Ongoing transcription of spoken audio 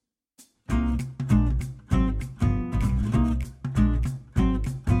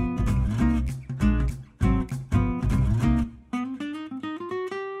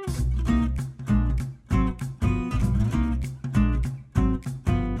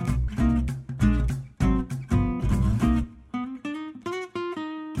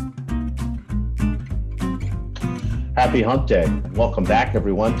Happy Hump Day. Welcome back,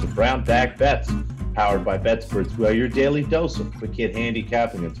 everyone, to Brown Bag Bets, powered by BetSports, where your daily dose of quick hit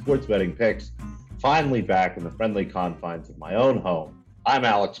handicapping and sports betting picks. Finally back in the friendly confines of my own home. I'm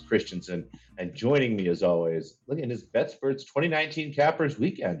Alex Christensen, and joining me as always, look at his BetSports 2019 Cappers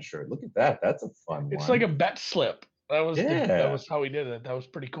Weekend shirt. Look at that. That's a fun It's like one. a bet slip. That Yeah. was how we did it. That was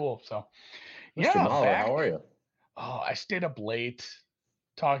pretty cool. So Mr. yeah, Mahler, how back. are you? I stayed up late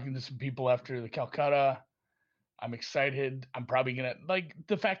talking to some people after the Calcutta. I'm excited. I'm probably gonna like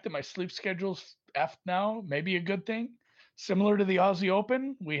the fact that my sleep schedule's effed now, maybe a good thing. Similar to the Aussie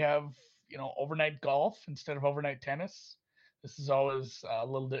Open, we have overnight golf instead of overnight tennis. This is always a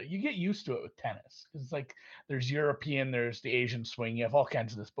little bit. You get used to it with tennis because it's like there's European, there's the Asian swing, you have all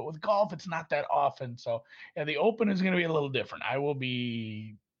kinds of this. But with golf, it's not that often. So yeah, the Open is going to be a little different. I will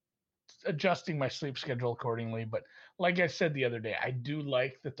be adjusting my sleep schedule accordingly. But like I said the other day, I do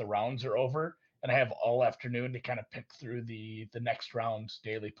like that the rounds are over and I have all afternoon to kind of pick through the next round's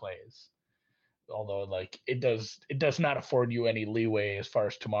daily plays. Although like it does not afford you any leeway as far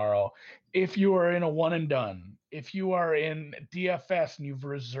as tomorrow. If you are in a one and done, if you are in DFS and you've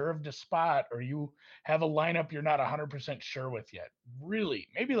reserved a spot or you have a lineup you're not 100% sure with yet, really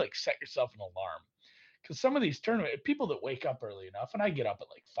maybe like set yourself an alarm because some of these tournament people that wake up early enough, and I get up at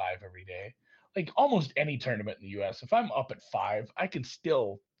like 5 every day, like almost any tournament in the US, if I'm up at 5 I can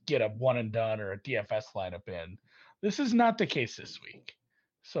still get a one and done or a DFS lineup in. This is not the case this week,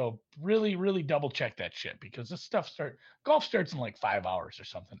 so really really double check that shit because this stuff golf starts in like 5 hours or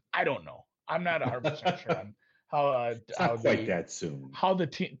something. I don't know, I'm not 100% sure It's on how not quite that soon.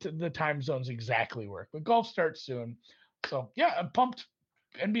 the time zones exactly work, but golf starts soon. So yeah, I'm pumped.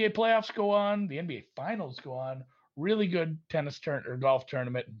 NBA playoffs go on, the NBA finals go on. Really good tennis turn or golf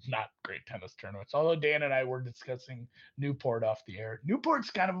tournament, not great tennis tournaments. Although Dan and I were discussing Newport off the air. Newport's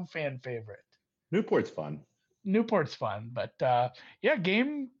kind of a fan favorite. Newport's fun. Newport's fun, but yeah,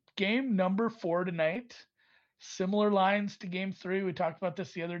 game number 4 tonight. Similar lines to game 3. We talked about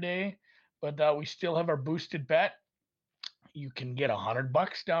this the other day, but we still have our boosted bet. You can get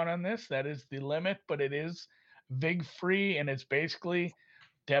 $100 down on this. That is the limit, but it is vig free, and it's basically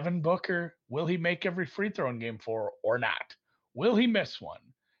Devin Booker. Will he make every free throw in game 4 or not? Will he miss one?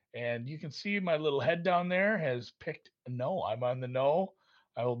 And you can see my little head down there has picked no. I'm on the no.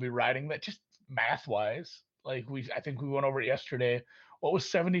 I will be riding that just math wise. Like I think we went over it yesterday. What was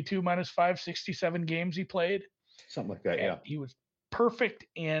 72 minus 5, 67 games he played? Something like that, And yeah. he was perfect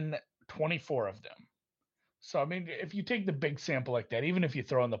in 24 of them. So I mean, if you take the big sample like that, even if you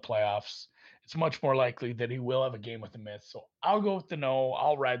throw in the playoffs, it's much more likely that he will have a game with a miss. So I'll go with the no.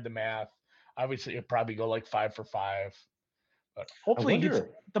 I'll ride the math. Obviously, it'll probably go like 5 for 5, but I hopefully he gets. wonder.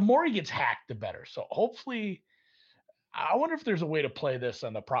 The more he gets hacked, the better. So hopefully, I wonder if there's a way to play this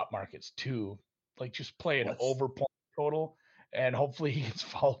on the prop markets too, like just play an Let's over point total, and hopefully he gets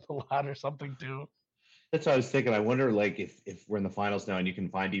fouled a lot or something too. That's what I was thinking. I wonder, like, if we're in the finals now and you can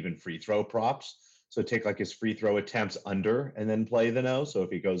find even free throw props. So take like his free throw attempts under and then play the no. So if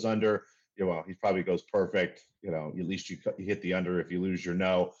he goes under, well, he probably goes perfect. At least you hit the under. If you lose your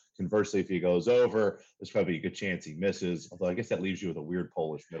no, conversely, if he goes over, there's probably a good chance he misses. Although I guess that leaves you with a weird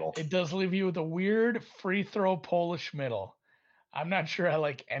Polish middle. It does leave you with a weird free throw Polish middle. I'm not sure I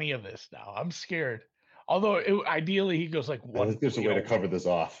like any of this now. I'm scared. Although ideally he goes like I think one, there's a way to cover this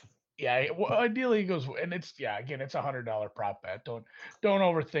off. yeah. Well, ideally he goes, and it's yeah. Again, it's $100 prop bet. Don't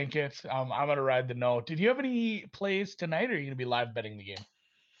overthink it. I'm gonna ride the no. Did you have any plays tonight, or are you gonna be live betting the game?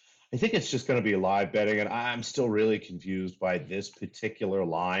 I think it's just going to be live betting, and I'm still really confused by this particular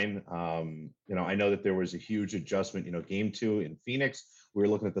line. I know that there was a huge adjustment. Game 2 in Phoenix, we were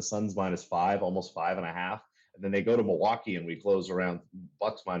looking at the Suns -5, almost 5.5, and then they go to Milwaukee, and we close around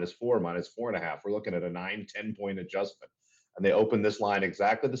Bucks -4, -4.5. We're looking at a 9-10 point adjustment, and they open this line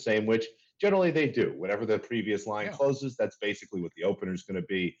exactly the same, which generally they do. Whenever the previous line Yeah. closes, that's basically what the opener is going to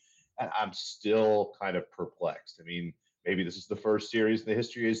be. And I'm still kind of perplexed. I mean, maybe this is the first series in the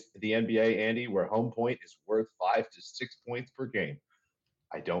history of the NBA, Andy, where home point is worth 5 to 6 points per game.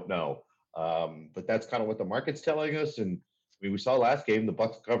 I don't know, but that's kind of what the market's telling us. And I mean, we saw last game the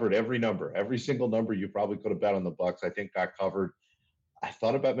Bucks covered every number, every single number you probably could have bet on the Bucks. I think got covered. I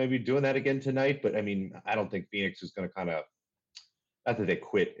thought about maybe doing that again tonight, but I mean, I don't think Phoenix is going to kind of, not that they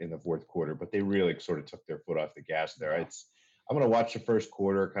quit in the fourth quarter, but they really sort of took their foot off the gas there. Yeah. I'm going to watch the first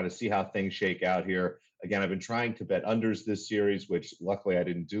quarter, kind of see how things shake out here. Again, I've been trying to bet unders this series, which luckily I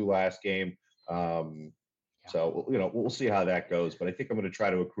didn't do last game. Um, Yeah. So, we'll see how that goes. But I think I'm going to try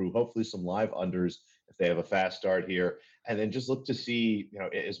to accrue hopefully some live unders if they have a fast start here. And then just look to see,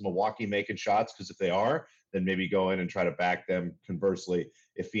 is Milwaukee making shots? Because if they are, then maybe go in and try to back them. Conversely,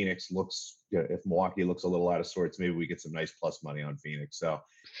 if if Milwaukee looks a little out of sorts, maybe we get some nice plus money on Phoenix. So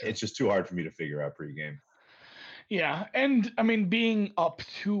Sure. it's just too hard for me to figure out pregame. Yeah, and I mean being up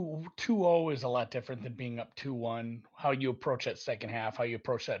 2-0 is a lot different than being up 2-1. How you approach that second half, how you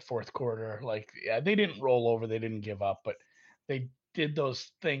approach that fourth quarter. Like, yeah, they didn't roll over, they didn't give up, but they did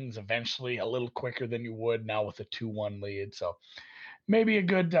those things eventually a little quicker than you would now with a 2-1 lead. So maybe a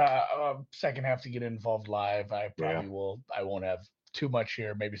good second half to get involved live. I Yeah. probably will. I won't have too much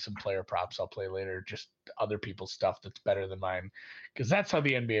here. Maybe some player props I'll play later. Just other people's stuff that's better than mine, because that's how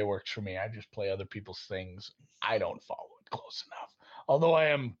the NBA works for me. I just play other people's things. I don't follow it close enough. Although I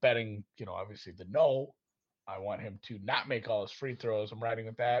am betting, obviously the no. I want him to not make all his free throws. I'm riding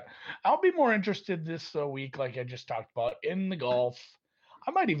with that. I'll be more interested this week, like I just talked about, in the golf.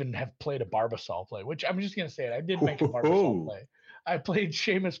 I might even have played a Barbasol play, which I'm just going to say it. I did make a Barbasol play. I played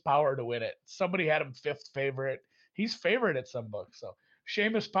Seamus Power to win it. Somebody had him fifth favorite. He's favorite at some books. So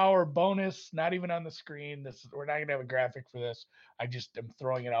Seamus Power bonus, not even on the screen. We're not gonna have a graphic for this. I just am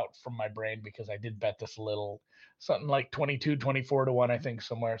throwing it out from my brain because I did bet this a little, something like 22, 24 to 1, I think,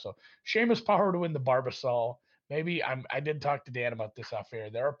 somewhere. So Seamus Power to win the Barbasol. Maybe I did talk to Dan about this off air.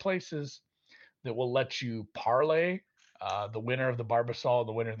 There are places that will let you parlay the winner of the Barbasol,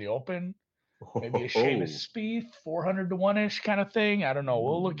 the winner of the Open, maybe a Seamus Spieth 400 to 1 ish kind of thing. I don't know.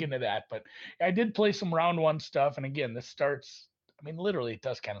 We'll look into that. But I did play some round one stuff. And again, this starts, I mean, literally, it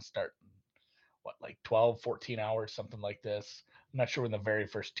does kind of start, like 12, 14 hours, something like this. I'm not sure when the very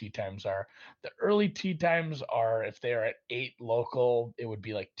first tee times are. The early tee times are, if they are at 8 local, it would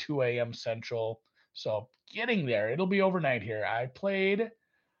be like 2 a.m. Central. So getting there, it'll be overnight here. I played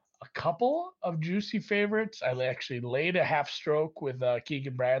a couple of juicy favorites. I actually laid a half stroke with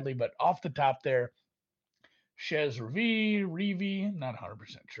Keegan Bradley, but off the top there, Chez Reavie, not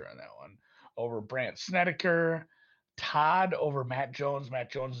 100% sure on that one, over Brandt Snedeker. Todd over Matt Jones. Matt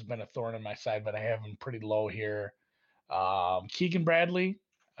Jones has been a thorn in my side, but I have him pretty low here. Keegan Bradley,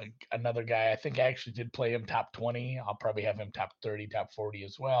 another guy. I think I actually did play him top 20. I'll probably have him top 30, top 40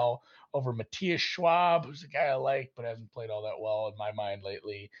 as well. Over Matthias Schwab, who's a guy I like, but hasn't played all that well in my mind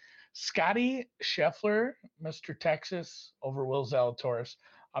lately. Scotty Scheffler, Mr. Texas, over Will Zalatoris.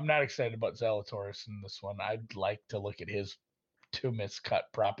 I'm not excited about Zalatoris in this one. I'd like to look at his two miscut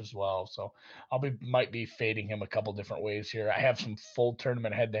prop as well. So might be fading him a couple different ways here. I have some full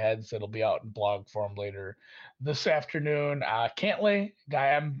tournament head to heads that'll be out in blog form later this afternoon. Cantlay,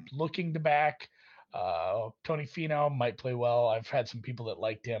 guy I'm looking to back. Tony Finau might play well. I've had some people that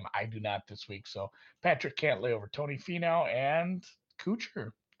liked him. I do not this week. So Patrick Cantlay over Tony Finau and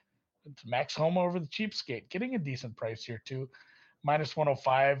Kuchar. It's Max Homa over the cheapskate, getting a decent price here too. Minus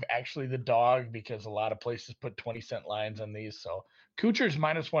 105, actually the dog, because a lot of places put 20-cent lines on these. So Kuchar's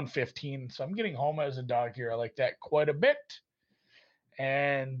minus 115. So I'm getting Homa as a dog here. I like that quite a bit.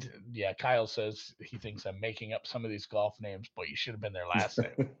 And yeah, Kyle says he thinks I'm making up some of these golf names, but you should have been there last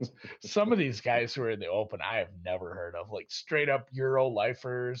night. Some of these guys who are in the Open, I have never heard of, like straight up Euro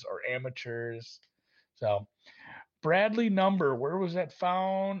lifers or amateurs. So Bradley number, where was that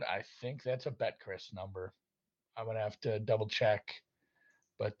found? I think that's a BetCris number. I'm gonna have to double check.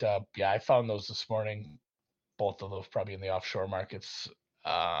 But yeah, I found those this morning. Both of those probably in the offshore markets,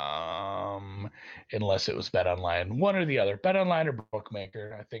 unless it was Bet Online, one or the other, Bet Online or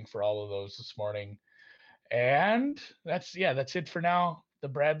Bookmaker. I think for all of those this morning. And that's it for now. The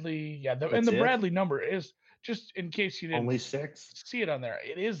Bradley, and That's the it. Bradley number is, just in case you didn't Only 6. see it on there,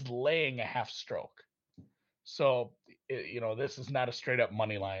 it is laying a half stroke. So this is not a straight up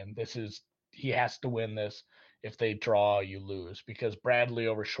money line. This is, he has to win this. If they draw, you lose, because Bradley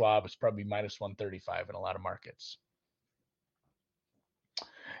over Schwab is probably minus 135 in a lot of markets.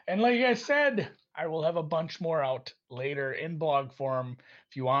 And like I said, I will have a bunch more out later in blog form.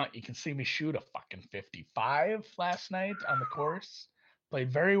 If you want, you can see me shoot a fucking 55 last night on the course.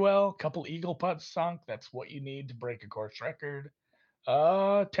 Played very well. Couple eagle putts sunk. That's what you need to break a course record.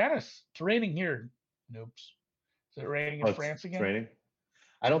 Tennis. It's raining here, noobs. Is it raining in France again? Training.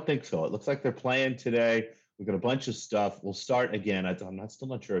 I don't think so. It looks like they're playing today. We've got a bunch of stuff. We'll start again. I'm still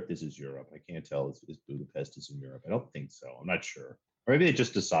not sure if this is Europe. I can't tell if Budapest is in Europe. I don't think so. I'm not sure. Or maybe it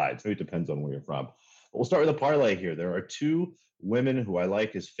just decides. Maybe it depends on where you're from. But we'll start with a parlay here. There are 2 women who I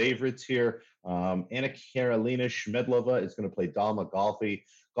like as favorites here. Anna Karolina Schmedlova is going to play Dalma Golfi.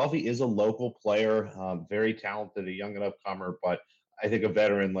 Golfi is a local player, very talented, a young enough comer, but I think a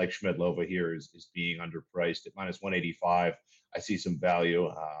veteran like Schmedlova here is being underpriced at minus 185. I see some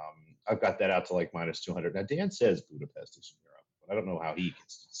value. I've got that out to like minus 200. Now Dan says Budapest is in Europe, but I don't know how he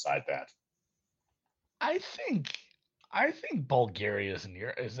gets to decide that. I think I think Bulgaria is in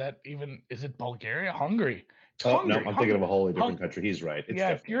Europe. Is it Bulgaria? Hungary. It's Oh no, Hungary. I'm thinking of a wholly different Hung, country. He's right. It's yeah,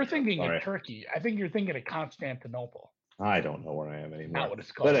 if definitely you're in Europe. thinking of Sorry, Turkey, I think you're thinking of Constantinople. I don't know where I am Not anymore. what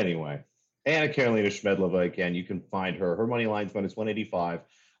it's But called. anyway, Anna Carolina Shmedlova again. You can find her. Her money line's minus 185.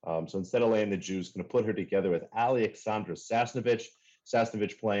 So instead of laying the juice, going to put her together with Alexandra Sasnovich.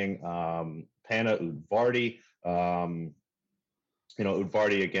 Sasnovich playing Pana Udvardy.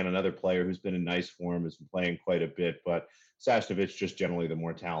 Udvardy, again, another player who's been in nice form, has been playing quite a bit, but Sasnovich just generally the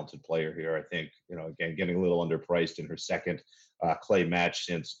more talented player here. I think, again, getting a little underpriced in her second clay match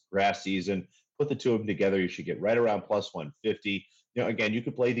since grass season. Put the two of them together, you should get right around plus 150. Again, you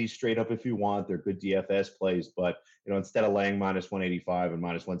could play these straight up if you want. They're good DFS plays, but instead of laying minus 185 and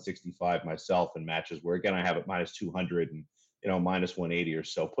minus 165 myself in matches where again I have it minus 200 and minus 180 or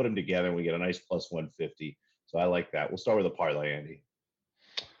so, put them together and we get a nice plus 150. So I like that. We'll start with a parlay, Andy.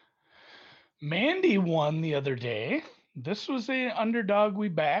 Mandy won the other day. This was a underdog we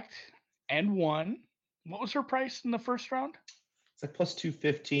backed and won. What was her price in the first round? It's like plus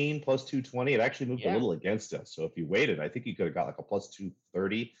 215, plus 220. It actually moved a little against us. So if you waited, I think you could have got like a plus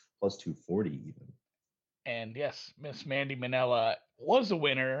 230, plus 240 even. And yes, Miss Mandy Manella was a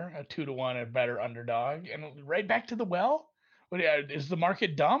winner, a 2-1, a better underdog, and right back to the well. Is the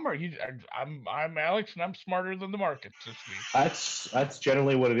market dumb, or you? I'm Alex, and I'm smarter than the market this week. That's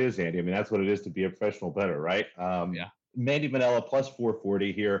generally what it is, Andy. I mean, that's what it is to be a professional bettor, right? Yeah. Mandy Manella plus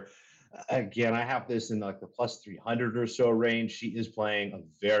 440 here. Again, I have this in like the plus 300 or so range. She is playing a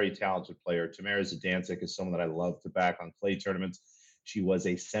very talented player. Tamara Zidansek is someone that I love to back on clay tournaments. She was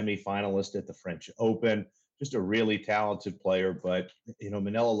a semifinalist at the French Open. Just a really talented player. But,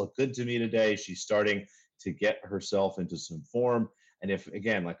 Manella looked good to me today. She's starting to get herself into some form. And if,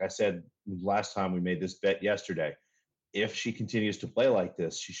 again, like I said last time we made this bet yesterday, if she continues to play like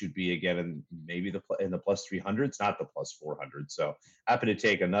this, she should be again in maybe in the plus 300s, not the plus 400. So happy to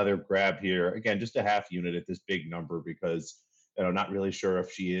take another grab here. Again, just a half unit at this big number because not really sure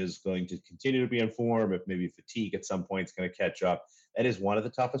if she is going to continue to be in form, if maybe fatigue at some point is going to catch up. That is one of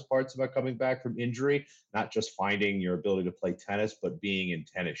the toughest parts about coming back from injury, not just finding your ability to play tennis, but being in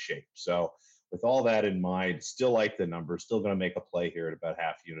tennis shape. So with all that in mind, still like the number, still going to make a play here at about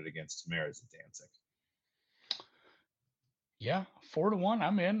half unit against Tamara Zidansek. Yeah, 4-1.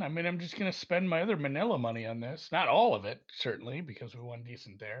 I'm in. I mean, I'm just gonna spend my other Manila money on this. Not all of it, certainly, because we won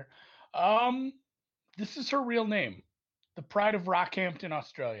decent there. This is her real name, the pride of Rockhampton,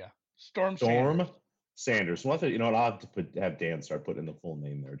 Australia. Storm Sanders. One thing, I'll have to have Dan start putting the full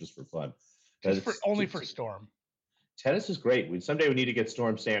name there just for fun. Only for Storm. Tennis is great. Someday we need to get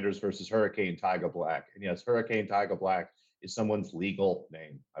Storm Sanders versus Hurricane Tyga Black. And yes, Hurricane Tyga Black is someone's legal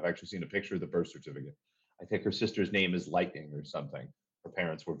name. I've actually seen a picture of the birth certificate. I think her sister's name is Lightning or something. Her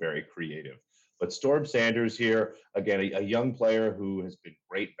parents were very creative. But Storm Sanders here, again, a young player who has been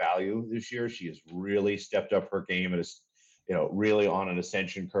great value this year. She has really stepped up her game and is, really on an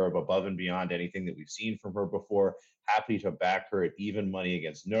ascension curve above and beyond anything that we've seen from her before. Happy to back her at even money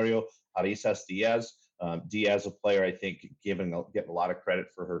against Nurio Arisas Diaz. Diaz, a player, I think, getting a lot of credit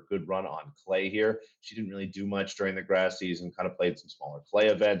for her good run on clay here. She didn't really do much during the grass season, kind of played some smaller clay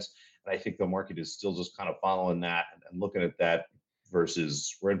events. And I think the market is still just kind of following that and looking at that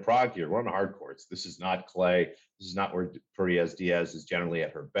versus we're in Prague here. We're on hard courts. This is not clay. This is not where Farias Diaz is generally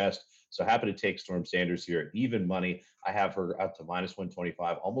at her best. So happy to take Storm Sanders here at even money. I have her up to minus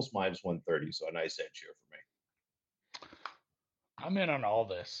 125, almost minus 130. So a nice edge here for me. I'm in on all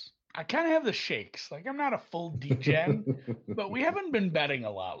this. I kind of have the shakes. Like I'm not a full degen, but we haven't been betting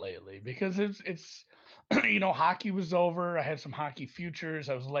a lot lately because it's hockey was over. I had some hockey futures.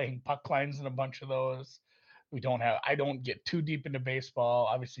 I was laying puck lines in a bunch of those. I don't get too deep into baseball.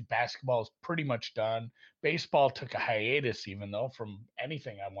 Obviously, basketball is pretty much done. Baseball took a hiatus, even though from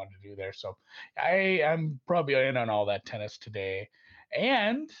anything I wanted to do there. So I'm probably in on all that tennis today.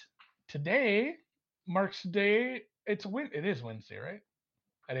 And today marks the day. It is Wednesday, right?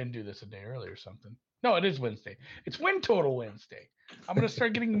 I didn't do this a day earlier or something. No, it is Wednesday. It's Win Total Wednesday. I'm going to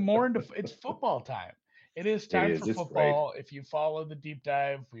start getting more into it's football time. It is time for football. If you follow the deep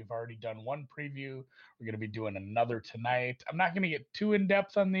dive, we've already done one preview. We're going to be doing another tonight. I'm not going to get too in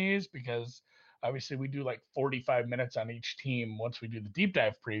depth on these because obviously we do like 45 minutes on each team once we do the deep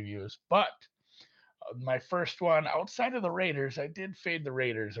dive previews. But my first one outside of the Raiders, I did fade the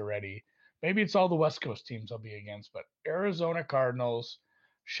Raiders already. Maybe it's all the West Coast teams I'll be against, but Arizona Cardinals.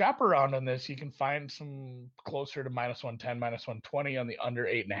 Shop around on this. You can find some closer to minus 110, minus 120 on the under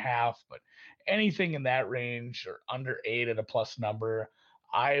 8.5, but anything in that range or under 8 at a plus number,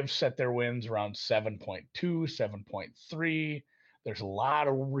 I have set their wins around 7.2, 7.3. There's a lot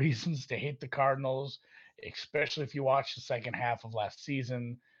of reasons to hate the Cardinals, especially if you watch the second half of last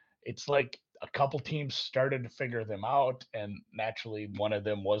season. It's like a couple teams started to figure them out, and naturally, one of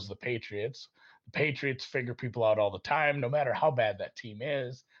them was the Patriots. The Patriots figure people out all the time, no matter how bad that team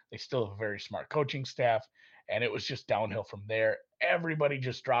is. They still have a very smart coaching staff, and it was just downhill from there. Everybody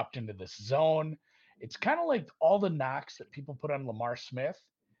just dropped into this zone. It's kind of like all the knocks that people put on Lamar Smith,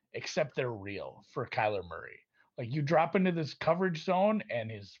 except they're real for Kyler Murray. Like you drop into this coverage zone and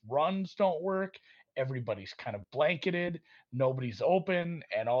his runs don't work. Everybody's kind of blanketed. Nobody's open.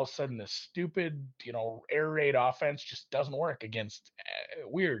 And all of a sudden, this stupid, air raid offense just doesn't work against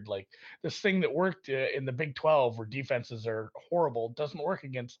weird. Like this thing that worked in the Big 12 where defenses are horrible doesn't work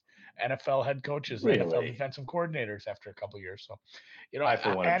against NFL head coaches, NFL Really? defensive coordinators after a couple years. So, I,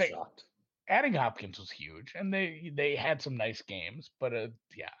 for one, am adding shocked. adding Hopkins was huge, and they had some nice games. But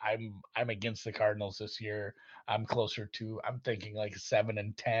yeah, I'm against the Cardinals this year. I'm thinking like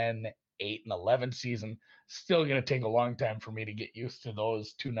 7-10, 8-11 season. Still going to take a long time for me to get used to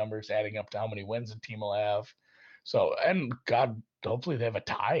those two numbers adding up to how many wins a team will have. So, and God, hopefully they have a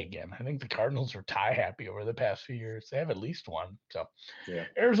tie again. I think the Cardinals are tie happy over the past few years. They have at least one. So, Yeah.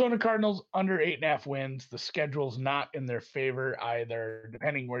 Arizona Cardinals under 8.5 wins. The schedule's not in their favor either.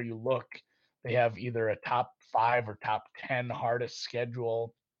 Depending where you look, they have either a top 5 or top 10 hardest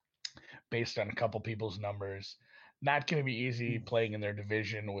schedule based on a couple people's numbers. Not going to be easy playing in their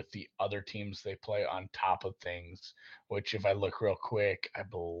division with the other teams they play on top of things, which, if I look real quick, I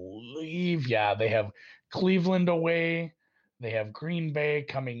believe, yeah, they have Cleveland away. They have Green Bay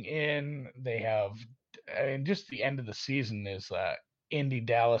coming in. They have, and just the end of the season is Indy,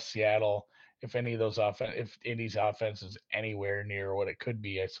 Dallas, Seattle. If any of those if Indy's offense is anywhere near what it could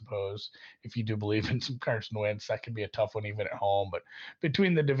be, I suppose, if you do believe in some Carson Wentz, that could be a tough one even at home. But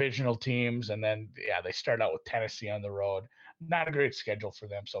between the divisional teams, and then they start out with Tennessee on the road. Not a great schedule for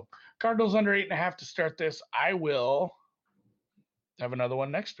them. So Cardinals under 8.5 to start this. I will have another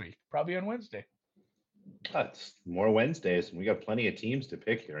one next week, probably on Wednesday. It's more Wednesdays, and we got plenty of teams to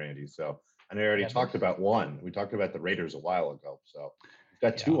pick here, Andy. So I already talked about one. We talked about the Raiders a while ago. So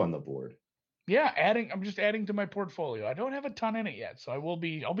we've got two on the board. Yeah, I'm just adding to my portfolio. I don't have a ton in it yet, so I'll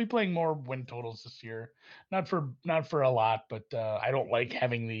be playing more win totals this year. Not for a lot, but I don't like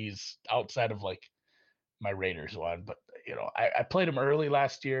having these outside of like my Raiders one. But I played them early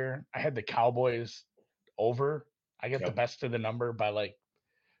last year. I had the Cowboys over. I got the best of the number by like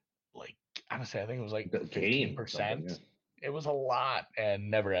honestly, I think it was like 15%. It was a lot and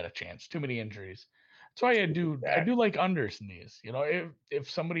never had a chance. Too many injuries. That's why I do like unders in these. If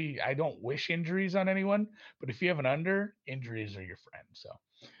somebody, I don't wish injuries on anyone, but if you have an under, injuries are your friend. So,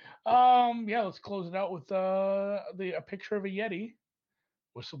 let's close it out with a picture of a Yeti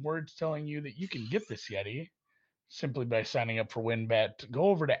with some words telling you that you can get this Yeti simply by signing up for WinBet. Go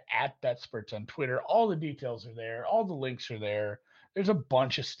over to @BetSperts on Twitter. All the details are there. All the links are there. There's a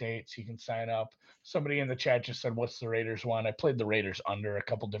bunch of states you can sign up. Somebody in the chat just said, "What's the Raiders one?" I played the Raiders under a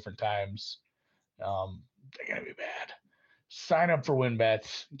couple different times. They're gonna be bad. Sign up for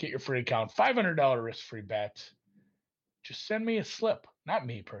WinBet. Get your free account. $500 risk-free bet. Just send me a slip. Not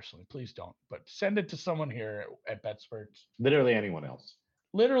me personally, please don't. But send it to someone here at BetSperts. Literally anyone else.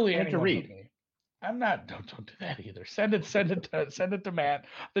 Literally anyone to read. Me. I'm not. Don't do that either. Send it to Matt.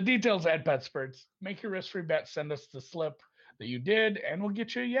 The details at BetSperts. Make your risk-free bet. Send us the slip that you did, and we'll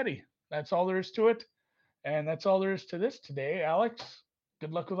get you a Yeti. That's all there is to it, and that's all there is to this today. Alex,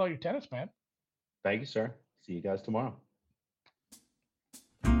 good luck with all your tennis, man. Thank you, sir. See you guys tomorrow.